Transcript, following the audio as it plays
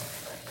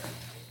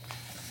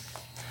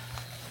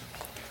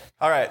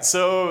All right,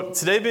 so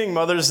today being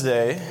Mother's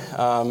Day,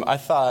 I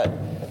thought,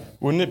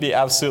 wouldn't it be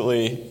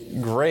absolutely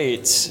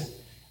great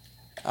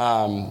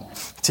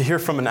to hear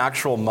from an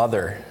actual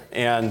mother?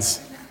 And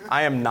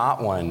I am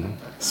not one,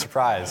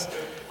 surprise,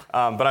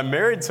 but I'm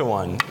married to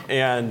one.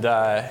 And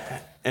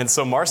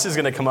so Marcy's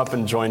going to come up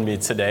and join me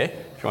today.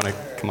 If you want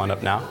to come on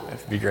up now,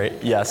 it'd be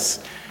great.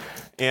 Yes.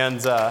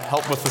 And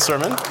help with the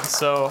sermon.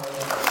 So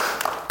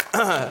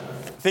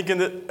thinking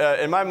that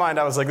in my mind,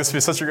 I was like, this would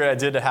be such a great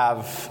idea to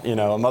have,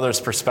 a mother's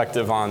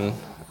perspective on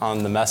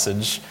the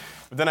message.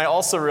 But then I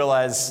also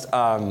realized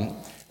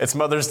it's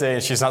Mother's Day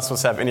and she's not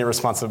supposed to have any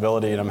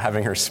responsibility, and I'm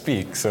having her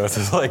speak. So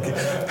it's like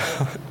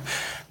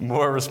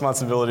more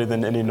responsibility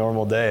than any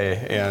normal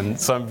day.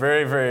 And so I'm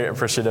very, very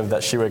appreciative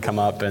that she would come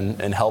up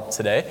and help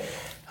today.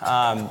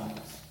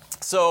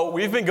 So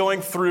we've been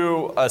going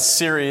through a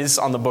series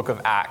on the book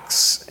of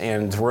Acts,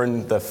 and we're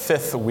in the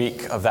 5th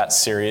week of that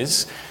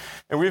series.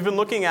 And we've been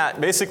looking at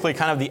basically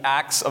kind of the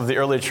acts of the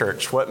early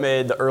church, what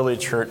made the early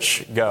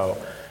church go.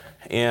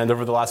 And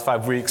over the last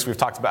 5 weeks, we've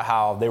talked about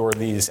how they were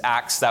these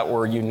acts that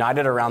were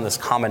united around this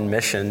common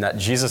mission that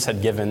Jesus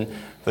had given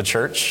the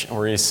church,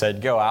 where he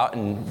said, go out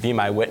and be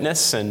my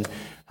witness, and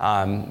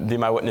be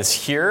my witness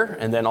here,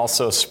 and then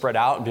also spread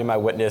out and be my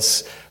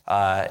witness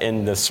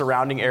in the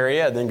surrounding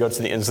area, and then go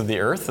to the ends of the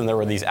earth. And there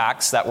were these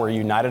acts that were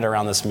united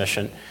around this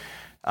mission.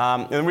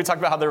 And then we talked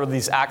about how there were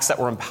these acts that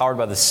were empowered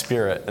by the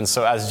Spirit. And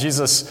so as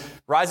Jesus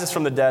rises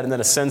from the dead and then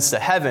ascends to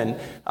heaven,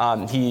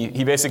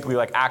 he basically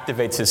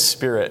activates his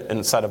Spirit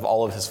inside of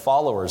all of his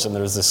followers. And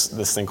there's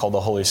this thing called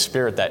the Holy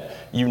Spirit that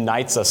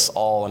unites us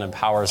all and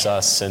empowers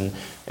us, and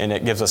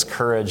it gives us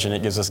courage and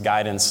it gives us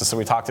guidance. And so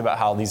we talked about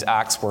how these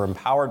acts were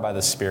empowered by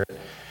the Spirit.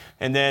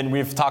 And then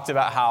we've talked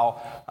about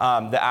how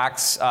the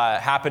acts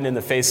happened in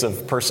the face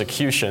of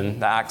persecution.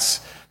 The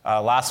acts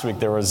last week,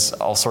 there was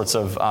all sorts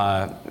of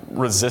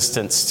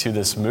resistance to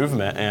this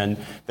movement, and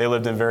they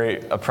lived in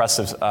very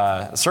oppressive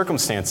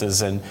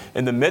circumstances. And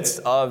in the midst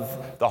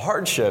of the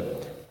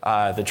hardship,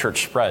 the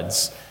church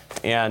spreads.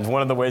 And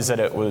one of the ways that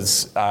it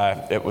was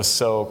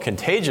so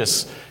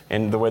contagious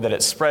in the way that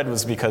it spread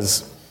was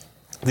because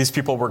these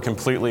people were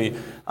completely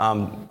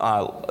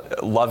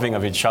loving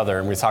of each other.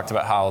 And we talked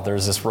about how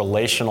there's this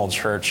relational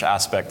church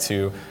aspect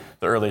to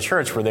the early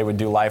church where they would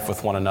do life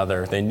with one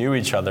another. They knew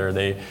each other.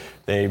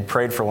 They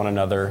prayed for one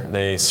another.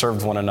 They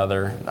served one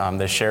another.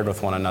 They shared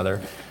with one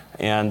another.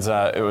 And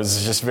it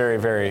was just very,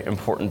 very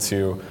important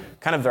to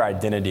kind of their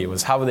identity,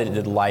 was how they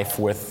did life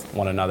with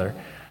one another.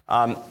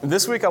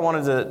 This week I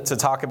wanted to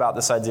talk about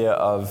this idea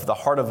of the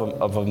heart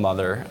of a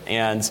mother.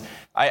 And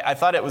I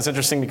thought it was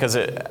interesting because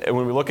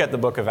when we look at the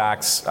book of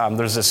Acts,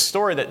 there's this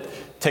story that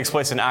takes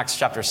place in Acts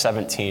chapter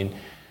 17.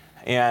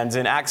 And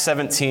in Acts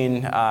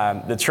 17,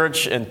 the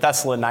church in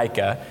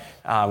Thessalonica,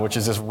 which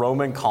is this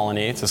Roman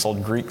colony, it's this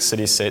old Greek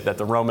city-state that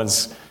the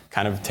Romans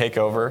kind of take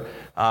over.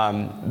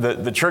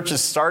 The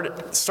churches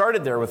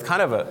started there with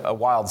kind of a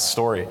wild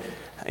story.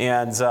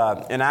 And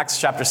in Acts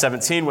chapter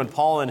 17, when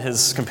Paul and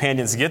his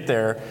companions get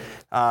there,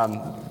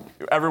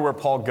 everywhere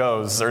Paul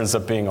goes, there ends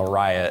up being a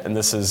riot. And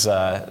this is,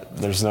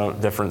 there's no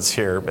difference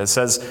here. It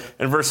says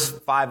in verse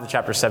 5 of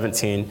chapter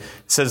 17, it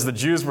says, the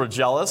Jews were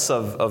jealous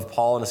of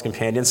Paul and his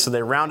companions, so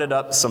they rounded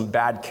up some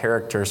bad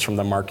characters from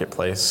the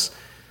marketplace.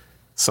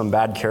 Some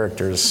bad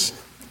characters.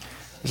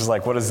 Which is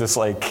like, what is this,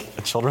 like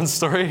a children's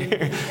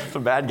story?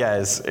 Some bad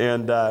guys.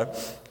 And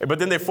but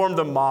then they formed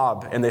a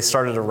mob, and they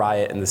started a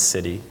riot in the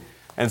city.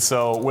 And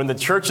so when the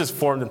church is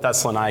formed in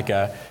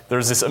Thessalonica,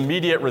 there's this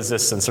immediate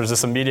resistance. There's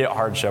this immediate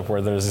hardship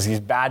where there's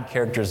these bad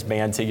characters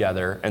band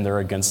together, and they're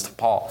against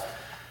Paul.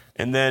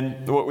 And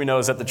then what we know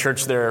is that the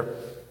church there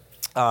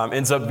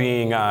ends up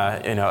being,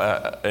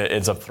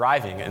 ends up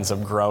thriving, ends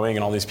up growing,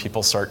 and all these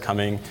people start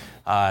coming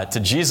to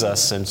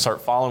Jesus and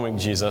start following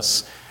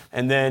Jesus.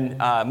 And then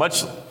a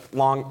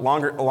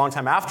long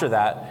time after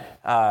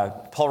that,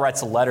 Paul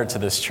writes a letter to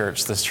this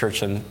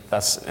church in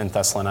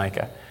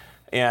Thessalonica.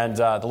 And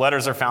the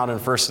letters are found in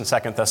 1st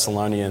and 2nd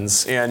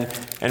Thessalonians.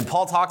 And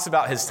Paul talks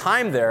about his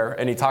time there,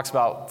 and he talks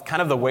about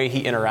kind of the way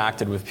he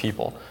interacted with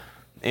people.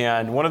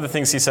 And one of the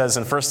things he says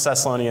in 1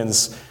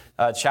 Thessalonians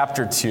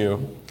chapter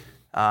 2,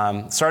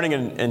 starting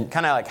in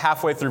kind of like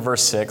halfway through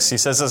verse 6, he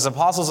says, as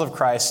apostles of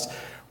Christ,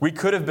 we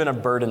could have been a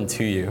burden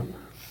to you,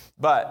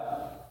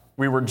 but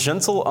we were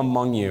gentle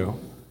among you,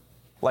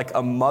 like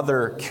a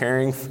mother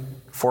caring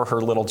for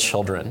her little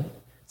children.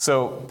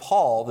 So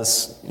Paul,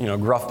 this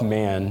gruff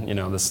man,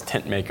 this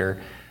tent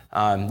maker,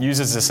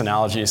 uses this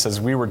analogy. He says,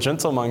 we were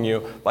gentle among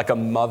you like a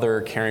mother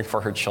caring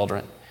for her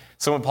children.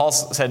 So when Paul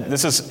said,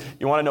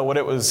 you want to know what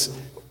it was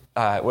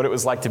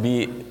like to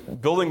be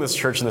building this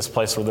church in this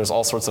place where there's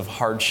all sorts of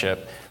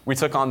hardship, we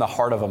took on the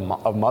heart of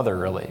a mother,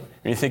 really.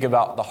 When you think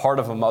about the heart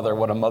of a mother,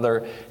 what a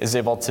mother is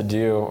able to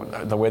do,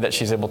 the way that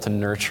she's able to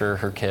nurture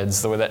her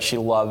kids, the way that she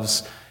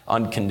loves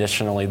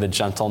unconditionally, the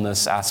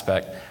gentleness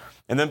aspect.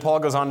 And then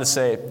Paul goes on to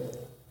say,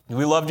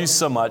 we loved you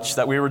so much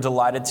that we were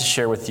delighted to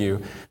share with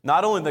you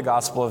not only the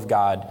gospel of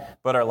God,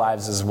 but our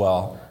lives as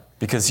well,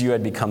 because you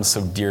had become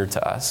so dear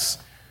to us.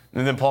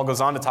 And then Paul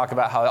goes on to talk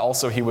about how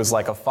also he was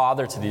like a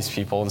father to these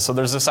people. And so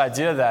there's this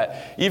idea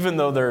that even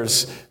though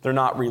they're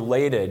not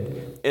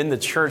related, in the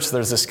church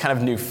there's this kind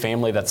of new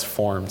family that's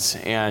formed.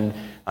 And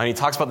he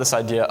talks about this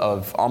idea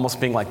of almost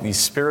being like these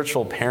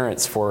spiritual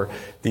parents for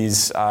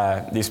these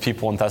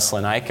people in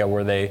Thessalonica,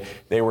 where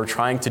they were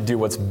trying to do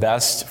what's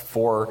best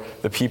for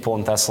the people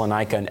in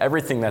Thessalonica, and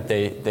everything that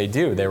they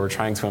do, they were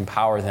trying to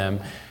empower them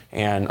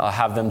and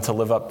have them to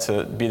live up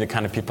to be the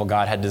kind of people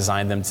God had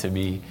designed them to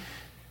be.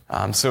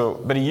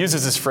 But he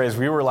uses this phrase,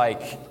 we were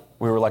like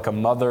a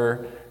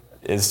mother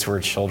is to her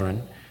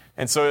children.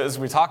 And so as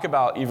we talk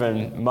about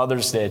even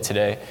Mother's Day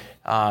today,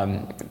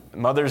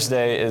 Mother's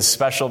Day is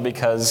special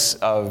because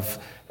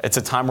it's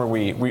a time where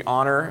we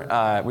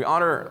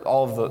honor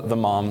all of the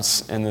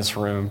moms in this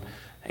room,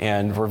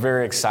 and we're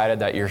very excited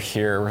that you're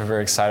here. We're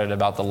very excited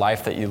about the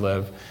life that you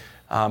live.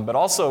 But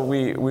also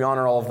we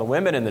honor all of the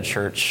women in the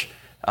church,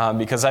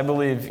 because I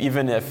believe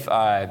even if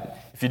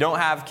you don't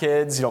have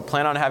kids, you don't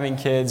plan on having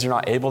kids, you're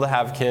not able to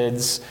have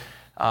kids,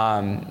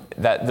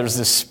 that there's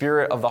this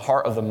spirit of the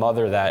heart of the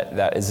mother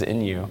that is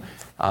in you.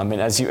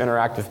 And as you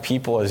interact with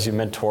people, as you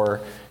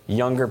mentor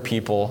younger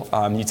people,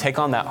 you take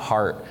on that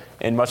heart.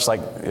 And much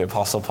like the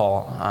Apostle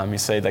Paul, you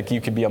say like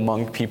you could be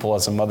among people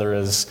as a mother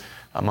is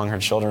among her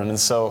children. And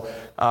so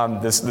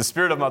the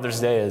spirit of Mother's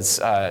Day is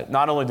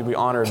not only do we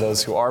honor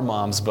those who are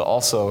moms, but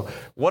also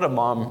what a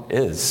mom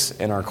is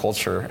in our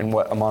culture and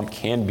what a mom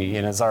can be.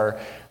 And as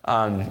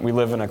we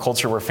live in a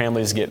culture where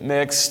families get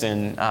mixed,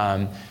 and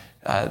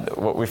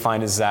what we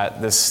find is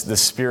that the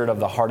spirit of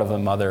the heart of the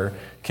mother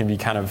can be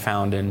kind of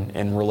found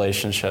in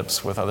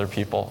relationships with other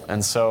people.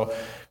 And so,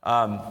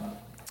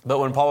 but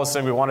when Paul was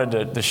saying we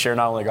wanted to share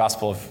not only the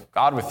gospel of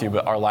God with you,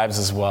 but our lives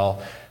as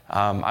well,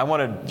 I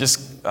wanted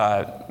just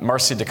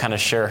Marcy to kind of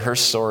share her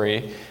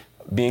story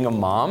being a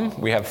mom.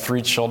 We have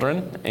 3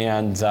 children,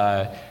 and it's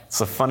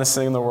the funnest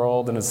thing in the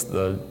world, and it's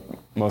the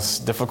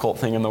most difficult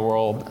thing in the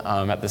world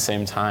at the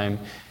same time.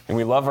 And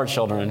we love our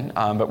children,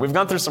 but we've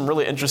gone through some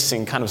really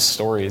interesting kind of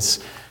stories.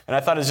 And I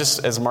thought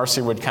as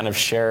Marcy would kind of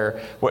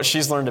share what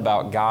she's learned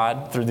about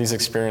God through these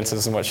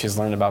experiences and what she's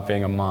learned about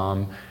being a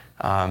mom,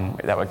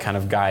 that would kind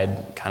of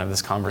guide kind of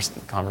this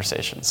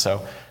conversation.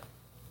 So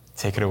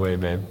take it away,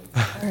 babe.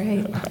 All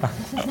right.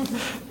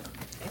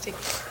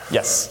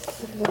 Yes.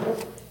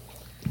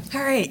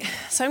 All right.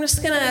 So I'm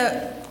just going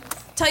to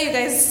tell you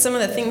guys some of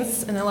the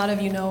things, and a lot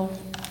of you know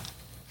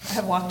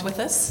have walked with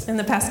us in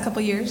the past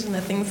couple years and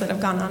the things that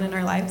have gone on in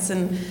our lives,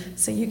 and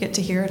so you get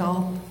to hear it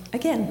all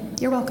again.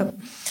 You're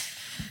welcome.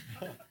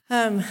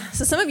 So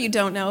some of you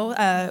don't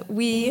know,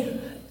 we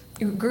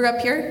grew up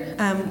here.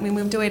 We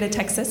moved away to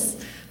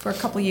Texas for a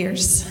couple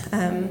years,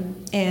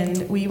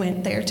 and we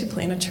went there to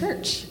plant a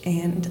church,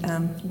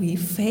 and we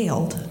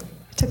failed.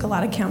 It took a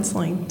lot of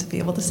counseling to be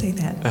able to say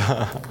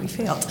that. We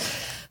failed.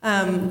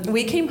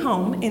 We came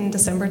home in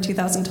December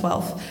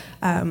 2012,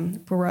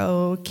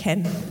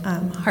 broken,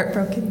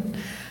 heartbroken,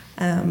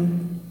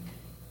 and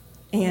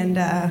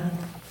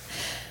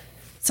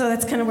so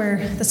that's kind of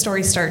where the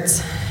story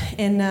starts.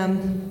 And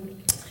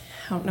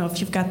I don't know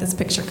if you've got this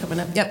picture coming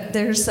up. Yep,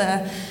 there's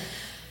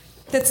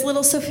that's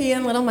little Sophia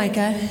and little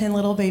Micah and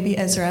little baby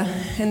Ezra.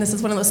 And this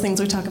is one of those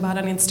things we talk about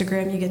on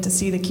Instagram. You get to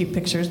see the cute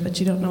pictures, but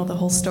you don't know the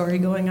whole story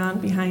going on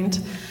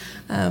behind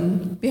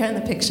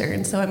the picture.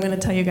 And so I'm going to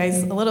tell you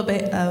guys a little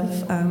bit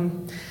of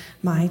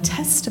my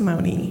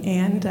testimony.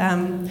 And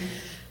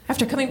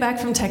after coming back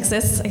from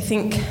Texas, I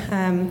think,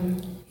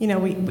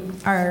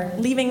 our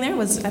leaving there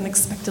was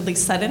unexpectedly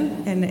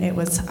sudden, and it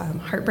was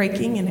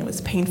heartbreaking, and it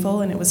was painful,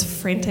 and it was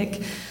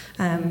frantic.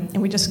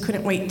 And we just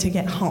couldn't wait to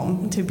get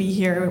home, to be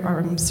here,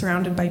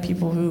 surrounded by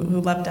people who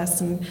loved us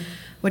and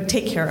would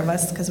take care of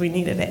us because we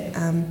needed it.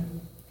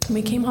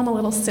 We came home a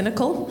little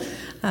cynical.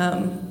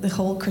 The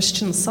whole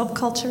Christian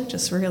subculture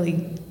just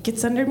really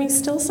gets under me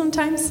still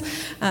sometimes.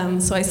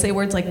 So I say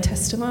words like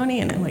testimony,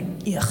 and I'm like,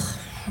 ugh,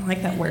 I don't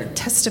like that word,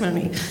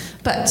 testimony.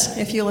 But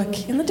if you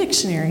look in the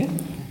dictionary,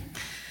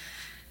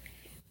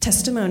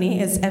 testimony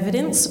is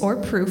evidence or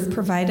proof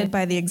provided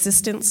by the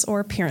existence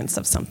or appearance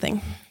of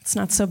something. It's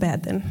not so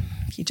bad then.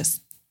 You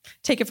just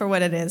take it for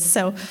what it is.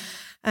 So,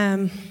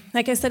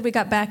 like I said, we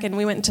got back and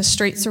we went into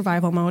straight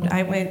survival mode.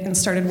 I went and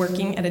started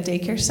working at a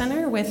daycare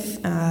center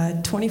with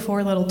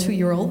 24 little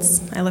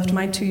 2-year-olds. I left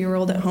my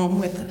 2-year-old at home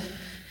with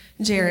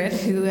Jared,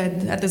 who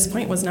at this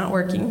point was not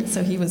working,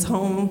 so he was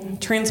home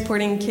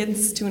transporting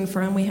kids to and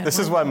from. This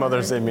is why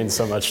Mother's Day means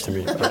so much to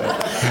me.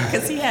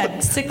 Because he had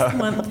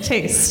 6-month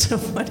taste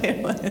of what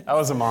it was. I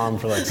was a mom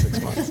for like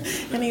 6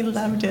 months. And he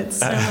loved it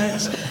so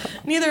much.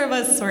 Neither of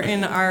us were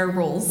in our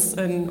roles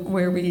and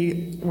where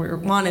we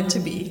wanted to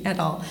be at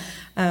all.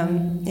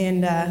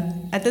 And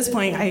at this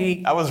point,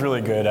 I was really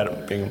good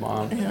at being a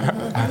mom.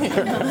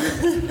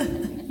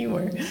 You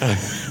were.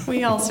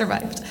 We all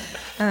survived.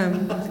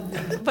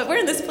 But we're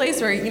in this place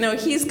where,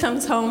 he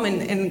comes home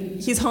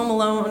and he's home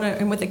alone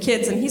and with the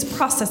kids, and he's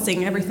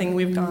processing everything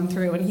we've gone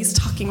through, and he's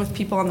talking with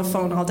people on the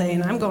phone all day,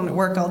 and I'm going to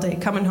work all day,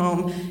 coming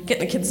home,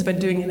 getting the kids to bed,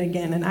 doing it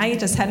again, and I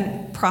just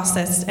hadn't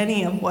processed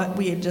any of what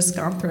we had just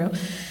gone through.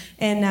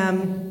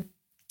 And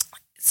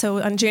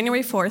So on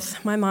January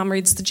 4th, my mom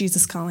reads the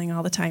Jesus Calling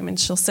all the time, and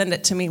she'll send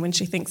it to me when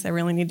she thinks I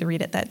really need to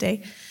read it that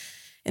day.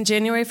 And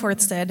January 4th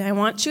said, I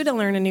want you to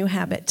learn a new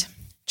habit.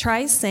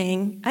 Try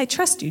saying, I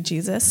trust you,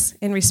 Jesus,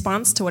 in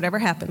response to whatever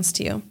happens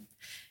to you.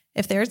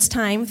 If there's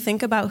time,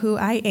 think about who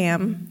I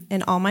am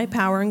in all my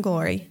power and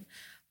glory.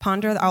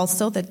 Ponder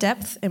also the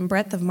depth and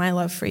breadth of my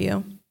love for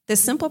you. This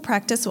simple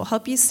practice will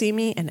help you see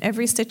me in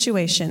every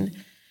situation.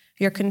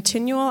 Your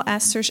continual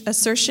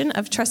assertion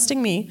of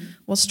trusting me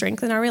will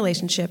strengthen our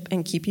relationship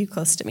and keep you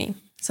close to me.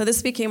 So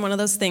this became one of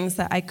those things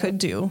that I could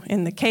do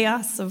in the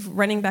chaos of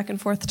running back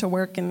and forth to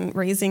work and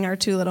raising our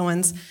two little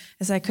ones,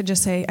 is I could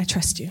just say, I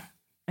trust you.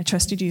 I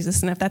trust you,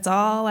 Jesus. And if that's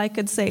all I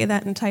could say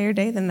that entire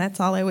day, then that's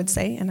all I would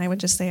say. And I would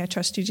just say, I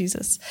trust you,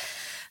 Jesus.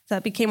 So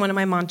that became one of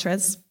my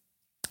mantras.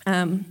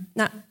 Not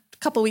a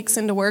couple weeks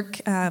into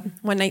work,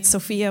 one night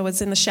Sophia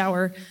was in the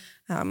shower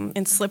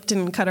and slipped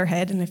and cut her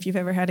head. And if you've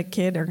ever had a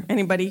kid or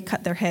anybody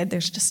cut their head,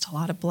 there's just a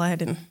lot of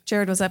blood. And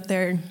Jared was up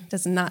there,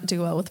 does not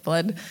do well with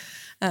blood.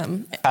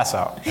 Pass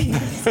out.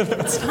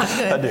 It's not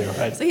good.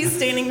 I do. So he's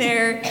standing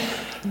there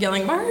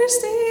yelling,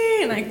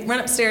 Marcy! And I run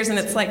upstairs, and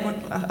it's like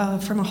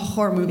from a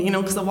horror movie,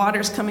 because the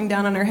water's coming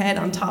down on her head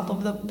on top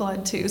of the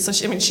blood, too. So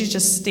she's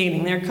just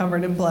standing there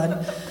covered in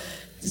blood.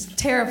 It's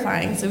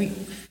terrifying. So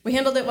we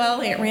handled it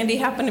well. Aunt Randy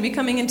happened to be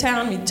coming in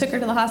town. We took her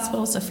to the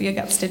hospital. Sophia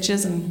got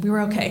stitches, and we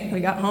were okay. We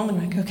got home, and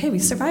we're like, okay, we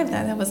survived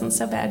that. That wasn't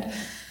so bad.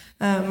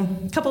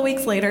 A couple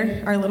weeks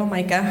later, our little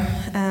Micah,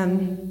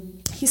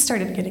 he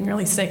started getting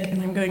really sick,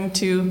 and I'm going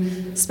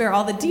to spare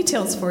all the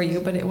details for you,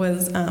 but it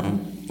was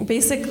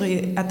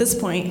basically, at this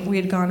point, we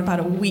had gone about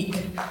a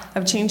week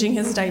of changing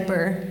his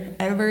diaper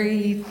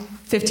every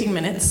 15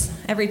 minutes.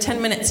 Every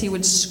 10 minutes, he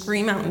would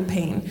scream out in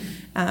pain.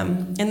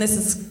 And this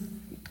is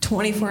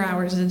 24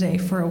 hours a day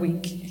for a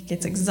week. It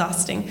gets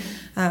exhausting.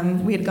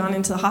 We had gone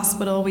into the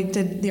hospital. We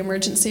did the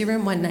emergency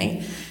room one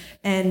night,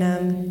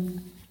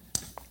 and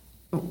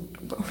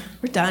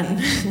we're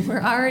done.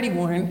 We're already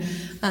worn.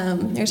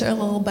 There's our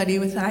little buddy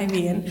with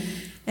Ivy,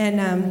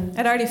 and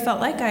I'd already felt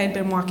like I had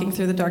been walking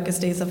through the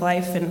darkest days of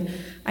life, and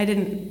I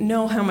didn't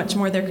know how much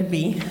more there could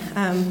be.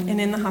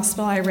 And in the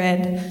hospital, I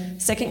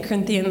read 2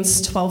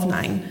 Corinthians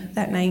 12:9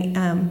 that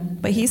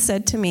night. But he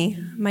said to me,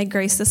 my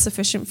grace is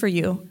sufficient for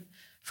you,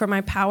 for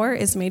my power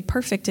is made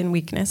perfect in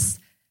weakness.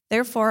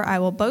 Therefore, I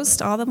will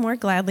boast all the more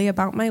gladly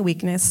about my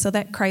weakness so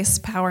that Christ's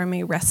power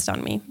may rest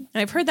on me.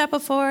 And I've heard that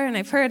before, and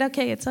I've heard,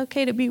 okay, it's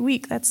okay to be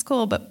weak. That's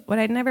cool. But what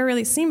I'd never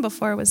really seen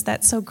before was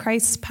that so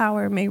Christ's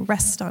power may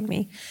rest on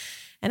me.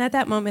 And at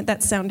that moment,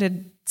 that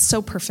sounded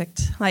so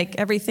perfect. Like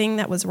everything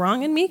that was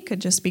wrong in me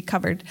could just be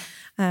covered.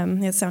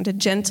 It sounded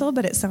gentle,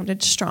 but it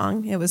sounded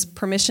strong. It was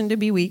permission to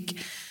be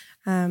weak.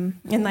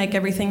 And like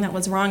everything that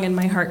was wrong in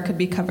my heart could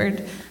be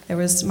covered. There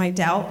was my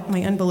doubt,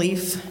 my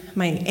unbelief,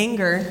 my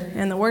anger,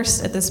 and the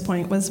worst at this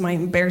point was my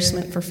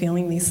embarrassment for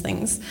feeling these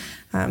things,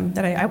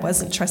 that I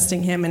wasn't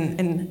trusting him,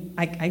 and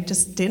I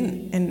just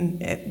didn't.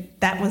 And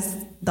that was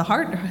the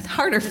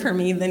harder for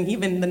me than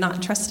even the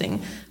not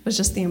trusting, was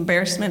just the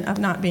embarrassment of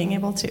not being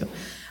able to.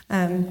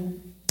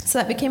 So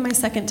that became my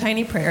second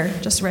tiny prayer,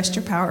 just rest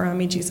your power on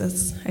me,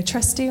 Jesus. I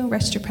trust you,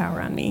 rest your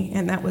power on me.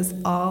 And that was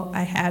all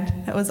I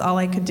had. That was all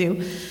I could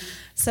do.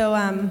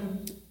 So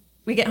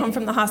we get home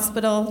from the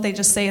hospital. They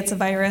just say it's a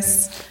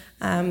virus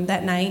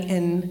that night.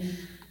 And,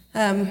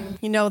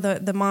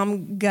 the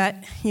mom gut,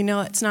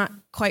 it's not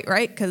quite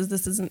right because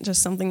this isn't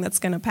just something that's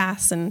going to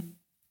pass. And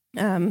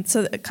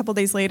so a couple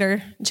days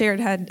later,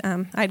 Jared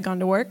I'd gone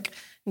to work.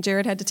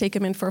 Jared had to take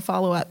him in for a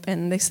follow-up,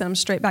 and they sent him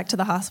straight back to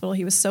the hospital.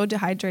 He was so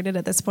dehydrated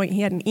at this point.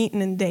 He hadn't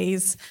eaten in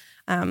days,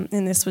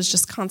 and this was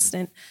just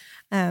constant.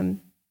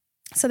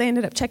 So they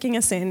ended up checking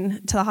us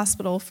in to the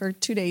hospital for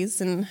 2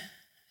 days, and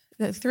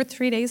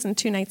 3 days and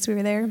 2 nights we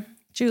were there.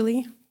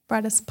 Julie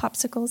brought us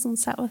popsicles and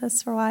sat with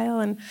us for a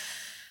while,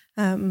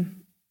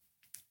 and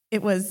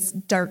it was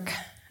dark.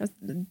 It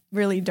was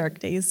really dark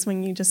days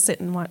when you just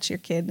sit and watch your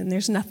kid, and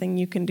there's nothing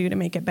you can do to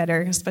make it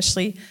better,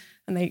 especially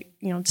when they,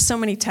 so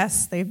many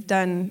tests they've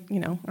done,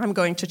 I'm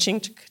going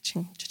cha-ching,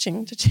 cha-ching,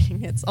 cha-ching,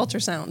 cha-ching. It's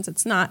ultrasounds.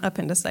 It's not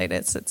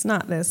appendicitis. It's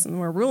not this. And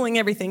we're ruling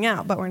everything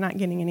out, but we're not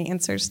getting any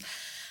answers.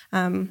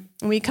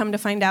 We come to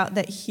find out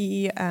that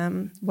he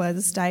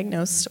was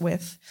diagnosed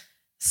with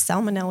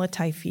Salmonella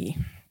typhi.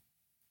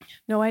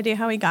 No idea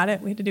how he got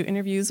it. We had to do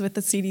interviews with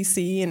the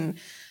CDC,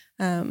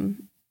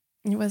 and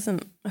it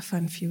wasn't a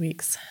fun few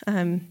weeks.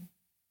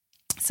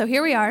 So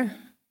here we are.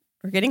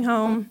 We're getting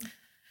home.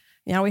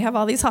 Yeah, we have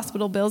all these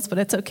hospital bills, but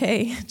it's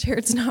okay.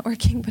 Jared's not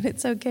working, but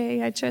it's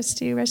okay. I trust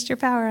you. Rest your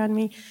power on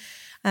me.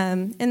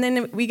 And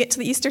then we get to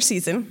the Easter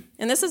season.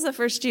 And this is the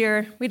first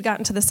year we'd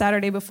gotten to the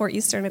Saturday before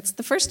Easter. And it's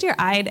the first year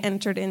I'd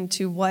entered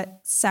into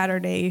what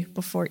Saturday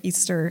before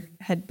Easter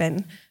had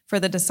been for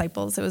the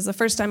disciples. It was the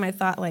first time I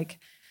thought,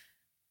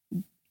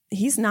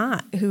 he's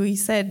not who he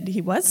said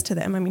he was to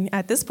them. I mean,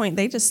 at this point,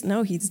 they just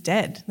know he's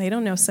dead. They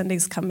don't know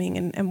Sunday's coming.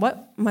 And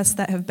what must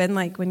that have been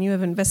like when you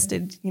have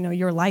invested,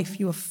 your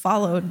life? You have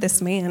followed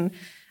this man,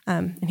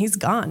 and he's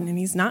gone, and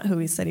he's not who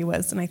he said he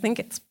was. And I think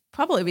it's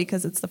probably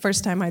because it's the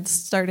first time I'd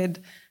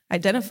started,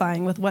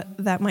 identifying with what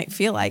that might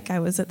feel like. I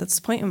was at this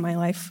point in my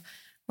life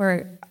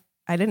where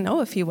I didn't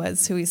know if he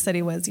was who he said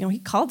he was. He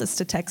called us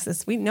to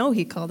Texas. We know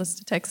he called us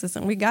to Texas,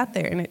 and we got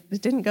there, and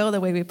it didn't go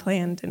the way we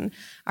planned, and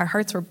our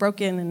hearts were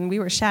broken, and we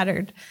were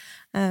shattered.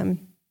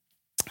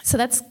 So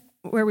that's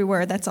where we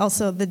were. That's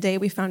also the day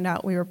we found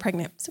out we were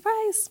pregnant.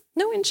 Surprise!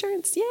 No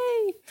insurance.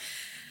 Yay!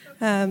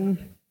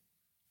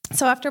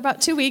 So after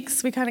about 2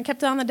 weeks, we kind of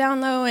kept it on the down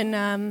low, and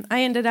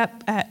I ended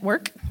up at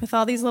work with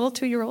all these little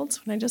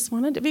 2-year-olds when I just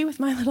wanted to be with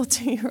my little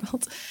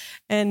 2-year-old,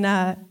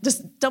 and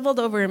just doubled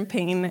over in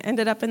pain.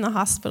 Ended up in the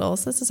hospital.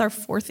 So this is our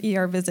 4th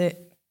ER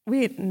visit.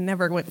 We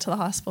never went to the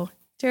hospital.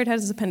 Jared had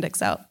his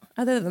appendix out.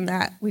 Other than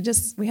that, we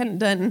hadn't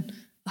done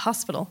the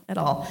hospital at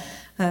all.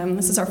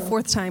 This is our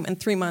 4th time in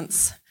 3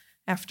 months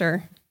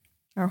after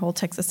our whole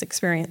Texas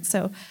experience.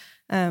 So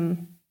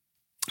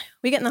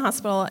we get in the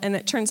hospital, and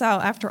it turns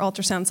out after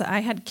ultrasounds that I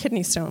had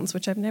kidney stones,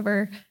 which I've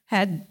never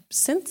had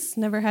since,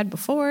 never had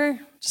before,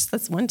 just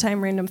this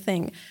one-time random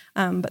thing.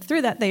 But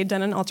through that, they had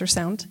done an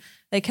ultrasound.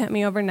 They kept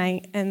me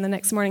overnight, and the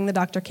next morning the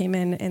doctor came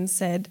in and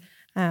said,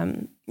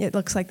 it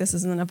looks like this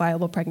isn't a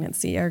viable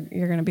pregnancy, or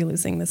you're going to be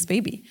losing this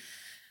baby.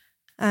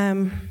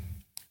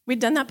 We'd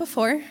done that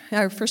before.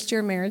 Our first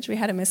year of marriage, we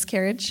had a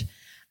miscarriage,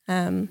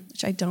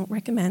 which I don't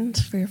recommend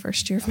for your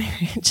first year of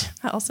marriage.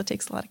 That also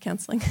takes a lot of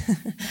counseling.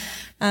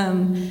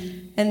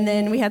 And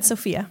then we had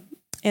Sophia.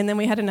 And then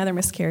we had another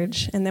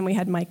miscarriage. And then we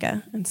had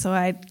Micah. And so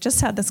I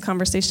just had this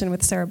conversation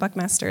with Sarah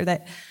Buckmaster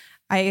that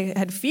I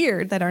had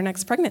feared that our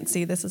next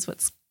pregnancy, this is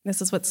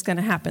what's going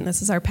to happen.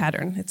 This is our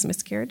pattern. It's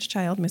miscarriage,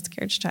 child,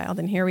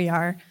 and here we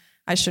are.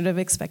 I should have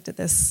expected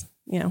this.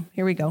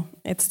 Here we go.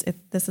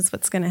 This is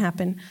what's going to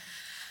happen.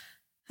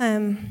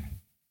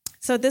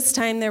 So this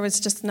time there was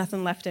just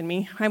nothing left in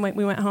me.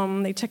 We went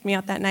home. They checked me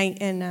out that night,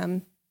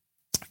 and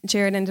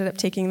Jared ended up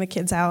taking the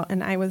kids out,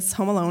 and I was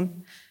home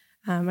alone.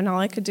 And all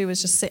I could do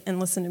was just sit and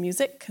listen to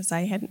music because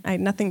I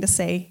had nothing to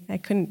say. I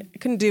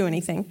couldn't do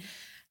anything.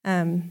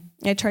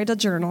 I tried to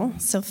journal,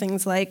 so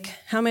things like,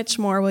 how much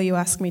more will you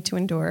ask me to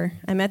endure?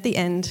 I'm at the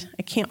end.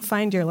 I can't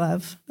find your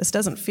love. This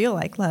doesn't feel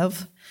like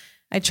love.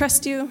 I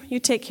trust you. You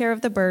take care of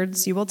the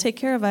birds. You will take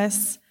care of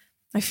us.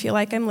 I feel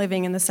like I'm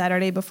living in the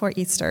Saturday before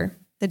Easter,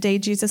 the day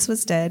Jesus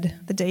was dead,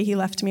 the day he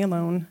left me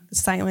alone, the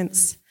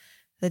silence,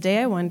 the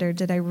day I wondered,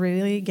 did I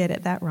really get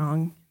it that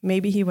wrong?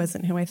 Maybe he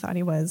wasn't who I thought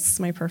he was,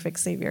 my perfect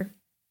Savior.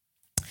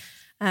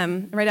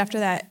 Right after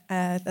that,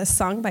 the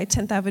song by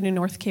 10th Avenue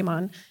North came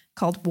on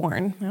called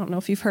Worn. I don't know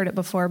if you've heard it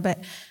before, but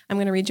I'm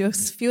going to read you a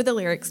few of the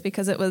lyrics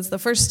because it was the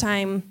first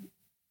time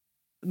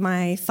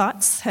my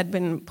thoughts had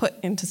been put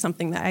into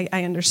something that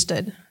I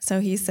understood. So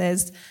he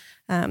says,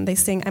 they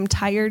sing, I'm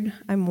tired,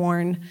 I'm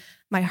worn.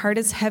 My heart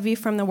is heavy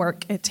from the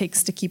work it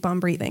takes to keep on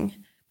breathing.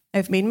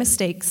 I've made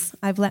mistakes.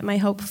 I've let my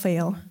hope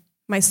fail.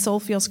 My soul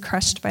feels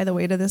crushed by the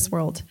weight of this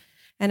world.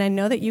 And I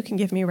know that you can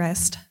give me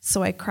rest,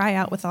 so I cry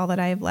out with all that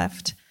I have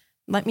left.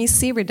 Let me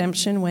see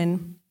redemption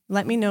win.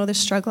 Let me know the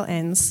struggle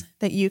ends,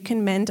 that you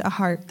can mend a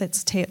heart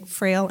that's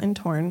frail and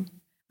torn.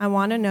 I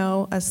want to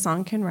know a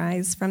song can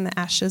rise from the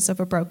ashes of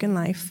a broken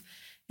life,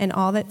 and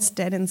all that's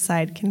dead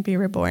inside can be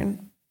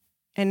reborn.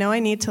 I know I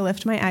need to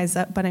lift my eyes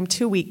up, but I'm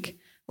too weak.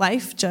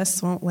 Life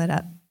just won't let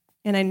up.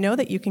 And I know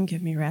that you can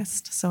give me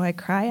rest, so I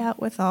cry out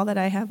with all that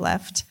I have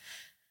left.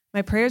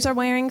 My prayers are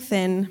wearing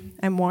thin.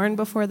 I'm worn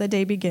before the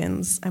day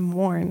begins. I'm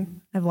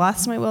worn. I've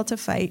lost my will to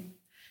fight.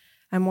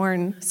 I'm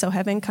worn, so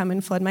heaven come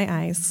and flood my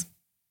eyes.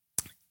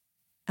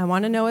 I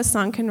want to know a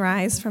song can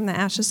rise from the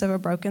ashes of a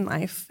broken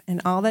life,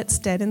 and all that's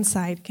dead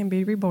inside can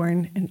be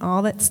reborn, and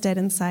all that's dead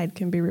inside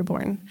can be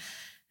reborn.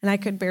 And I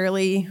could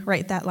barely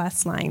write that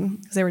last line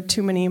because there were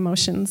too many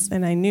emotions,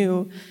 and I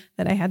knew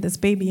that I had this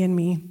baby in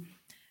me,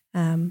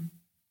 and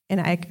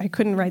I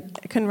couldn't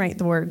write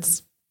the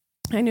words.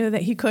 I knew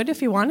that he could if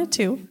he wanted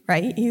to,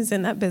 right? He's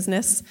in that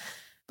business.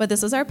 But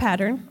this is our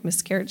pattern: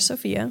 miscarriage,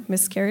 Sophia;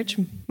 miscarriage,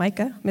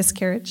 Micah;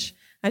 miscarriage.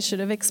 I should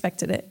have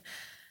expected it.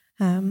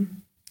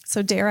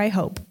 So dare I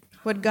hope.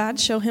 Would God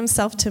show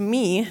himself to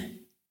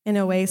me in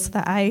a way so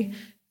that I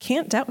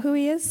can't doubt who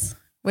he is?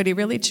 Would he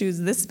really choose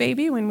this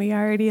baby when we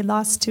already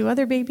lost 2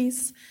 other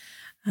babies?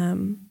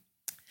 When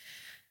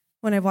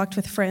I've walked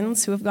with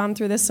friends who have gone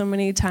through this so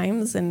many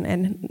times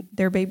and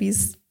their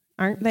babies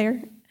aren't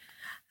there.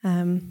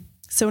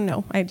 So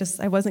no,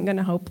 I wasn't going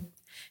to hope.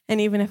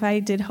 And even if I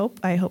did hope,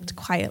 I hoped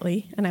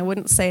quietly, and I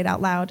wouldn't say it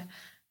out loud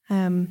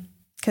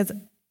because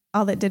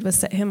all that did was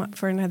set him up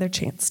for another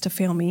chance to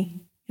fail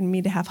me and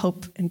me to have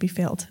hope and be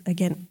failed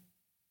again.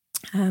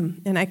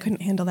 And I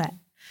couldn't handle that.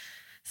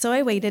 So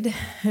I waited,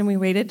 and we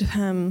waited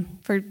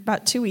for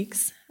about 2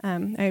 weeks.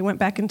 I went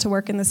back into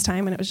work in this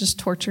time, and it was just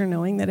torture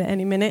knowing that at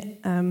any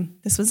minute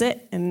this was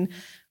it, and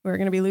we were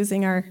going to be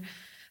losing our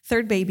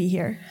 3rd baby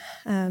here.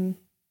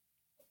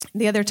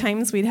 The other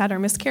times we'd had our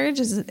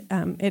miscarriages,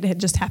 it had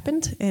just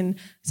happened, and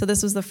so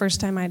this was the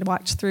first time I'd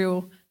walked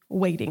through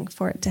waiting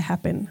for it to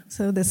happen.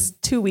 So this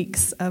 2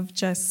 weeks of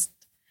just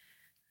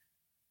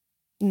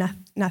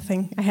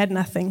nothing. I had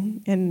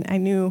nothing, and I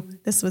knew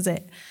this was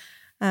it.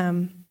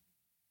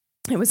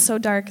 It was so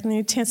dark, and the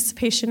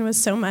anticipation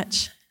was so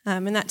much.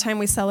 In that time,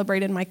 we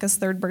celebrated Micah's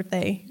 3rd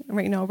birthday,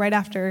 right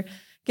after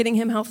getting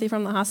him healthy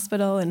from the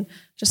hospital, and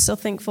just so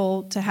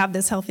thankful to have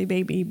this healthy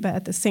baby, but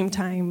at the same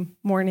time,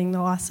 mourning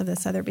the loss of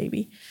this other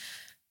baby.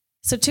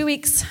 So 2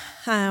 weeks,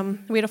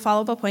 we had a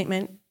follow-up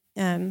appointment.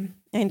 I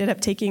ended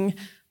up taking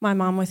my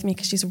mom with me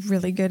because she's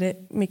really good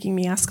at making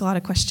me ask a lot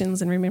of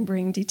questions and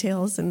remembering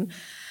details. And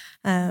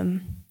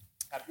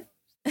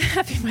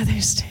Happy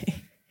Mother's Day.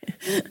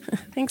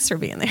 Thanks for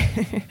being there.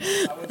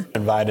 I was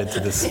invited to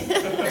this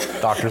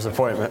doctor's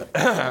appointment.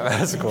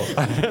 That's cool.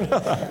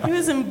 He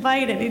was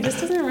invited. He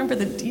just doesn't remember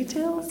the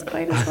details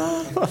quite as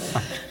well.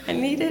 I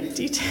needed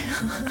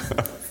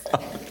details.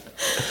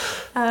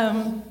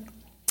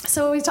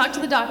 So we talked to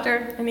the doctor,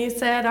 and he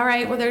said, all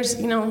right, well, there's,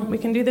 we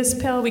can do this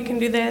pill, we can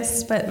do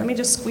this, but let me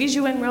just squeeze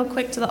you in real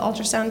quick to the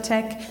ultrasound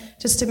tech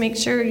just to make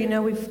sure,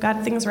 we've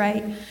got things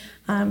right.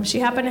 She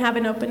happened to have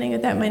an opening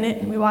at that minute,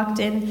 and we walked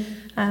in,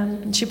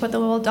 and she put the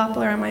little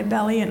Doppler on my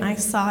belly, and I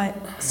saw it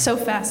so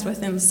fast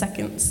within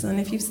seconds. And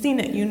if you've seen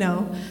it,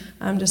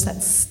 just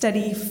that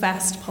steady,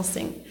 fast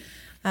pulsing.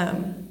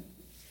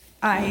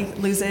 I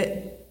lose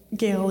it,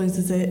 Gail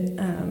loses it.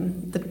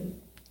 The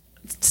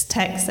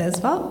tech says,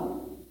 well,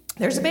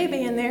 there's a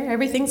baby in there.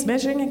 Everything's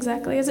measuring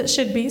exactly as it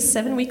should be,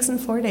 7 weeks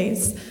and 4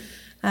 days.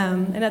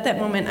 And at that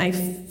moment, I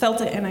felt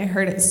it and I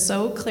heard it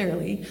so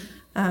clearly.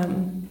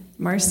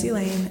 Marcy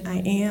Lane, I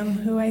am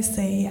who I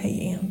say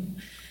I am.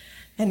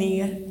 And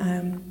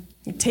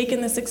he'd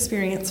taken this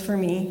experience for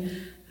me,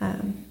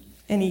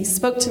 and he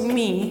spoke to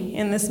me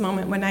in this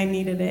moment when I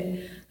needed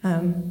it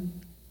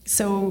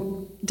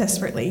so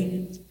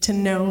desperately to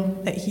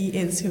know that he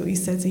is who he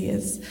says he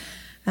is.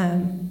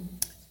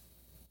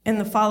 In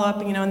the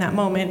follow-up, in that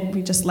moment,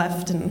 we just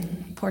left,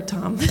 and poor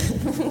Tom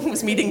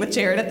was meeting with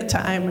Jared at the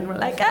time, and we're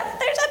like,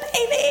 there's a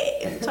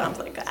baby! And Tom's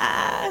like,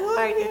 who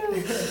are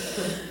you?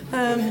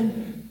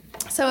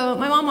 So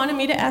my mom wanted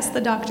me to ask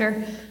the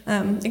doctor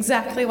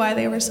exactly why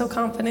they were so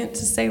confident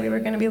to say we were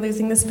going to be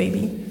losing this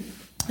baby.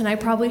 And I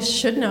probably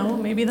should know.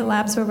 Maybe the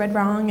labs were read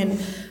wrong,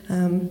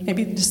 and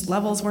maybe just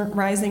levels weren't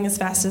rising as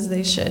fast as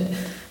they should.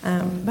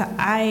 But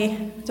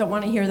I don't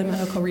want to hear the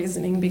medical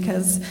reasoning,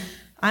 because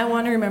I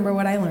want to remember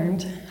what I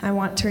learned. I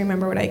want to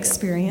remember what I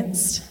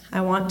experienced.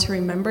 I want to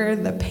remember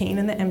the pain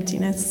and the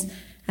emptiness,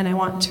 and I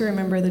want to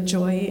remember the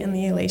joy and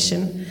the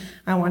elation.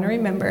 I want to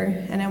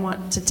remember, and I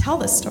want to tell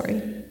this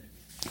story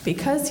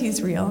because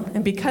he's real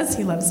and because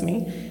he loves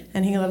me,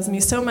 and he loves me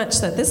so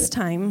much that this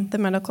time the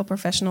medical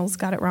professionals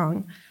got it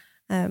wrong.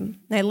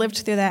 I lived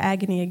through that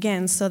agony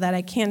again so that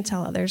I can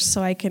tell others,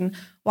 so I can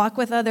walk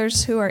with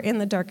others who are in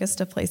the darkest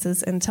of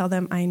places and tell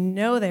them I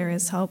know there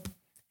is hope,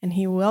 and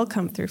he will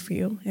come through for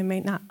you. It may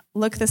not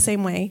look the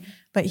same way,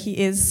 but he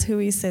is who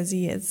he says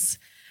he is.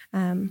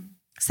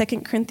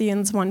 2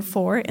 Corinthians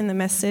 1:4 in the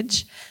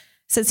Message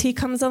says he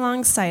comes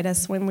alongside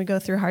us when we go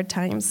through hard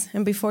times,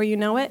 and before you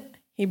know it,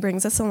 he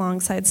brings us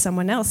alongside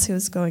someone else who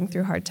is going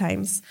through hard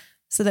times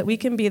so that we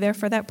can be there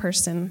for that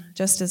person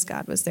just as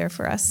God was there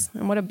for us.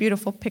 And what a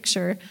beautiful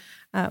picture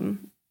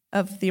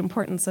of the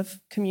importance of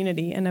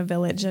community in a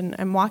village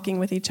and walking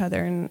with each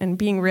other and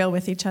being real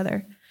with each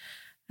other.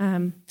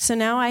 So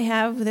now I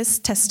have this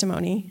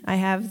testimony. I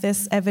have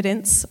this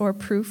evidence or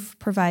proof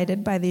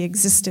provided by the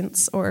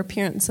existence or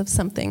appearance of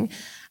something.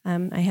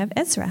 I have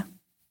Ezra,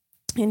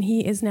 and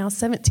he is now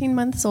 17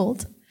 months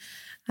old.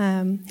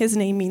 His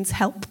name means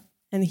help,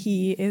 and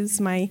he is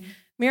my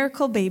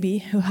miracle baby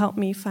who helped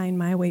me find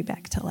my way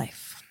back to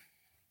life.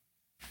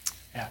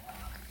 Yeah.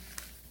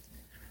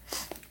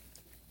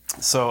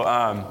 So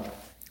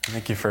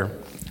thank you for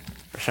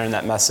sharing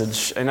that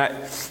message. And I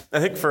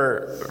think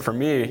for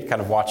me,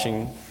 kind of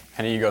watching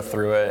kind of you go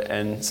through it,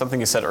 and something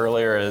you said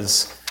earlier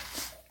is,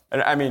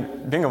 I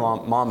mean, being a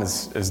mom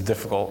is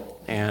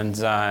difficult. And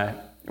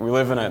we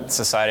live in a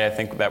society, I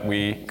think, that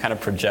we kind of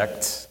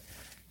project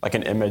like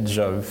an image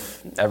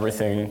of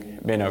everything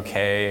being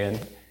okay. And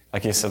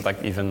like you said,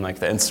 like even like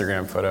the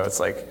Instagram photo, it's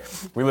like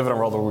we live in a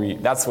world where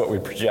that's what we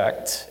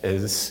project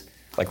is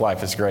like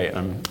life is great,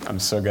 and I'm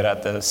so good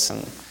at this,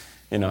 and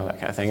that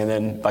kind of thing. And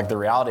then like the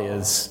reality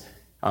is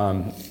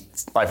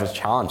life is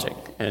challenging,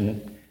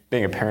 and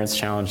being a parent's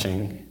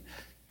challenging,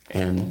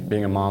 and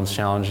being a mom's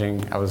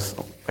challenging. I was,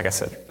 like I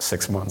said,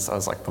 6 months. I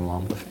was like the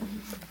mom.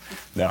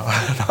 No,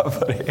 not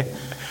funny.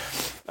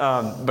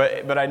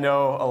 But I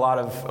know a lot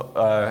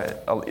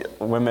of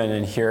women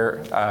in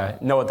here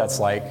know what that's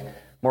like,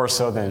 more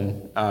so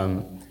than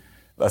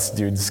us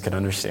dudes can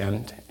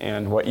understand,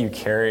 and what you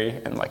carry,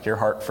 and like your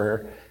heart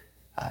for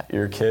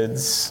your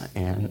kids,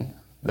 and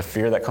the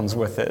fear that comes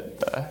with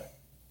it,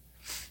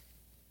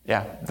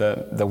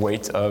 the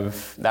weight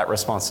of that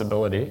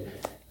responsibility.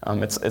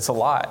 It's a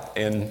lot,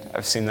 and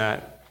I've seen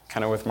that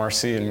kind of with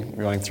Marcy and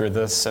going through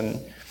this and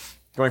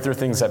going through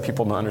things that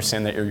people don't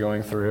understand that you're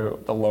going through,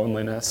 the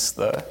loneliness,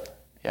 the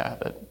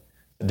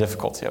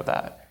difficulty of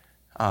that.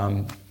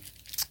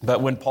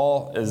 But when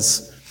Paul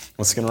is,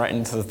 let's get right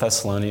into the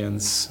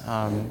Thessalonians,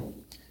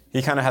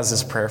 he kind of has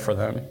this prayer for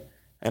them.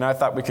 And I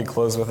thought we could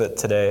close with it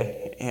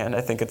today. And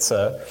I think it's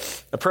a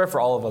prayer for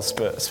all of us,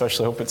 but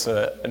especially hope it's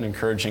an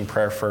encouraging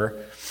prayer for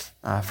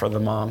for the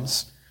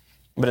moms.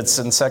 But it's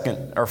in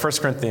 1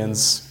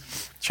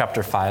 Corinthians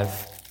chapter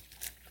 5,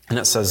 and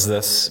it says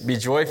this: "Be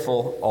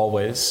joyful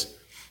always,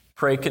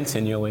 pray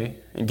continually,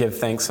 and give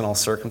thanks in all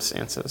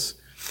circumstances.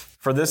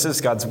 For this is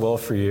God's will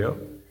for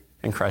you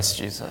in Christ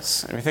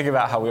Jesus." And we think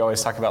about how we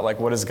always talk about, like,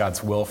 what is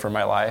God's will for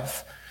my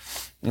life?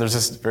 And there's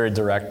this very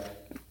direct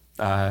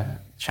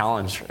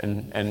challenge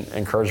and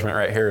encouragement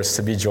right here is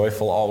to be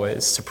joyful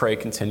always, to pray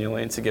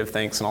continually, and to give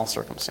thanks in all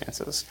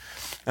circumstances.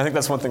 I think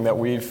that's one thing that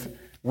we've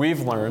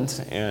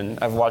learned, and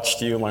I've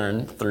watched you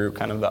learn through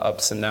kind of the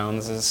ups and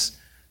downs, is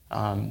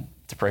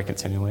to pray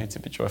continually, to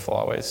be joyful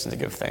always, and to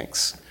give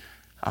thanks.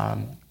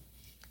 And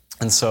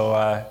so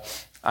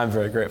I'm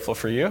very grateful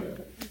for you,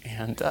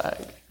 and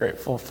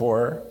grateful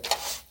for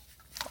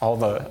all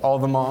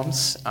the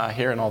moms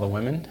here and all the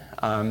women.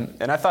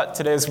 And I thought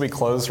today as we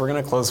close, we're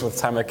going to close with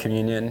time of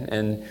communion,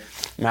 and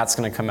Matt's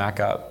going to come back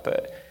up.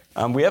 But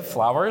we have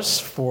flowers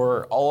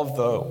for all of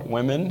the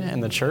women in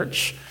the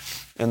church,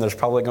 and there's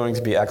probably going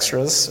to be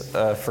extras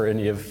for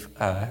any of,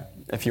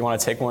 if you want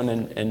to take one,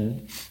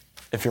 and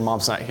if your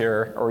mom's not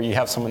here, or you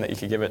have someone that you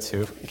could give it to,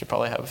 you could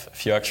probably have a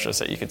few extras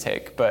that you could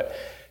take. But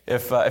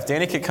if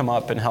Danny could come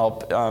up and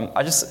help,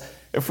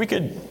 if we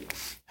could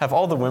have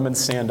all the women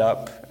stand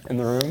up in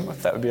the room,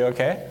 if that would be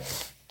okay.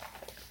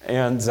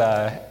 And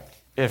I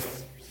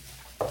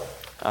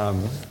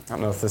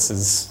don't know if this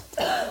is,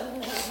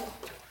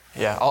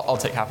 yeah, I'll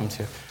take half of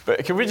them too.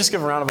 But can we just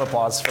give a round of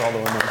applause for all the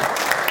women?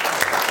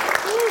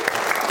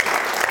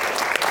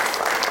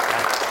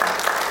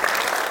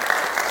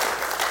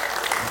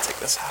 I'll take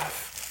this half.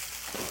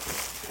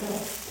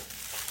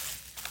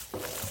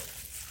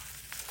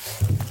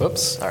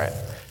 Oops, all right.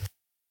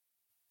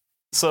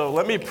 So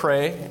let me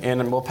pray,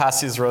 and we'll pass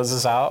these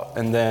roses out,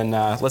 and then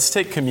let's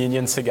take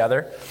communion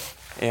together.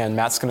 And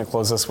Matt's going to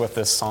close us with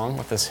this song,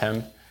 with this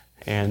hymn.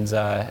 And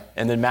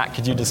then Matt,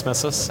 could you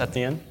dismiss us at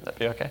the end? That'd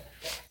be okay?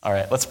 All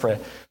right, let's pray.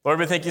 Lord,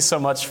 we thank you so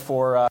much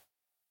for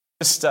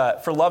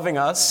for loving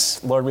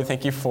us. Lord, we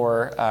thank you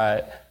for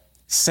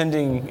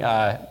sending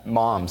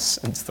moms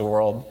into the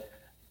world.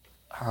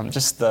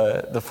 Just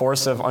the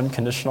force of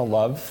unconditional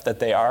love that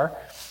they are,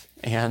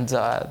 and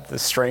the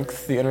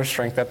strength, the inner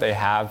strength that they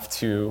have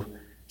to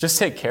just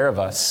take care of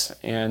us.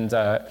 And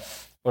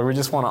Lord, we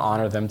just want to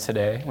honor them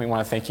today. We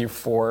want to thank you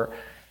for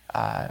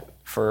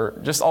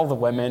just all the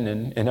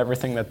women and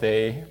everything that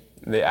they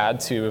add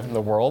to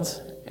the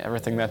world,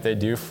 everything that they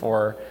do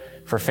for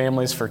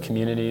families, for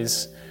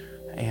communities.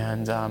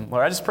 And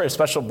Lord, I just pray a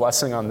special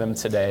blessing on them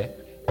today.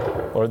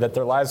 Lord, that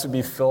their lives would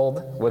be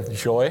filled with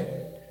joy,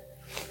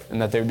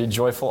 and that they would be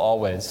joyful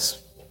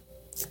always,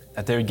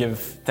 that they would give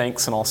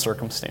thanks in all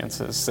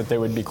circumstances, that they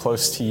would be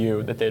close to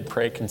you, that they'd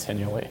pray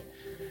continually.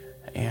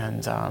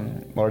 And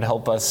Lord,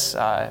 help us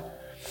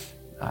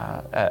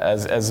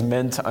as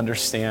men to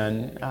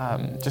understand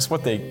just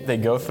what they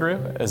go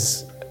through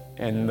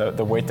and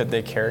the weight that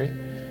they carry.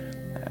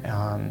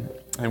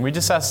 And we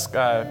just ask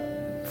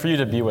for you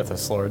to be with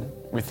us, Lord.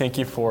 We thank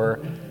you for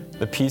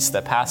the peace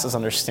that passes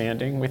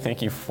understanding. We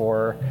thank you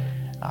for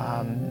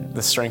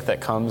the strength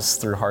that comes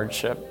through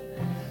hardship,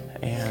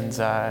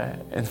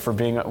 and for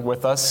being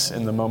with us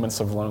in the moments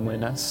of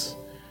loneliness.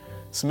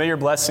 So may your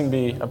blessing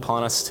be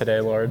upon us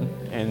today, Lord,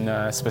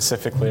 and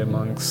specifically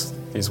amongst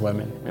these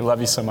women. We love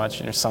you so much.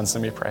 In your son's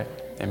name we pray.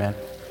 Amen.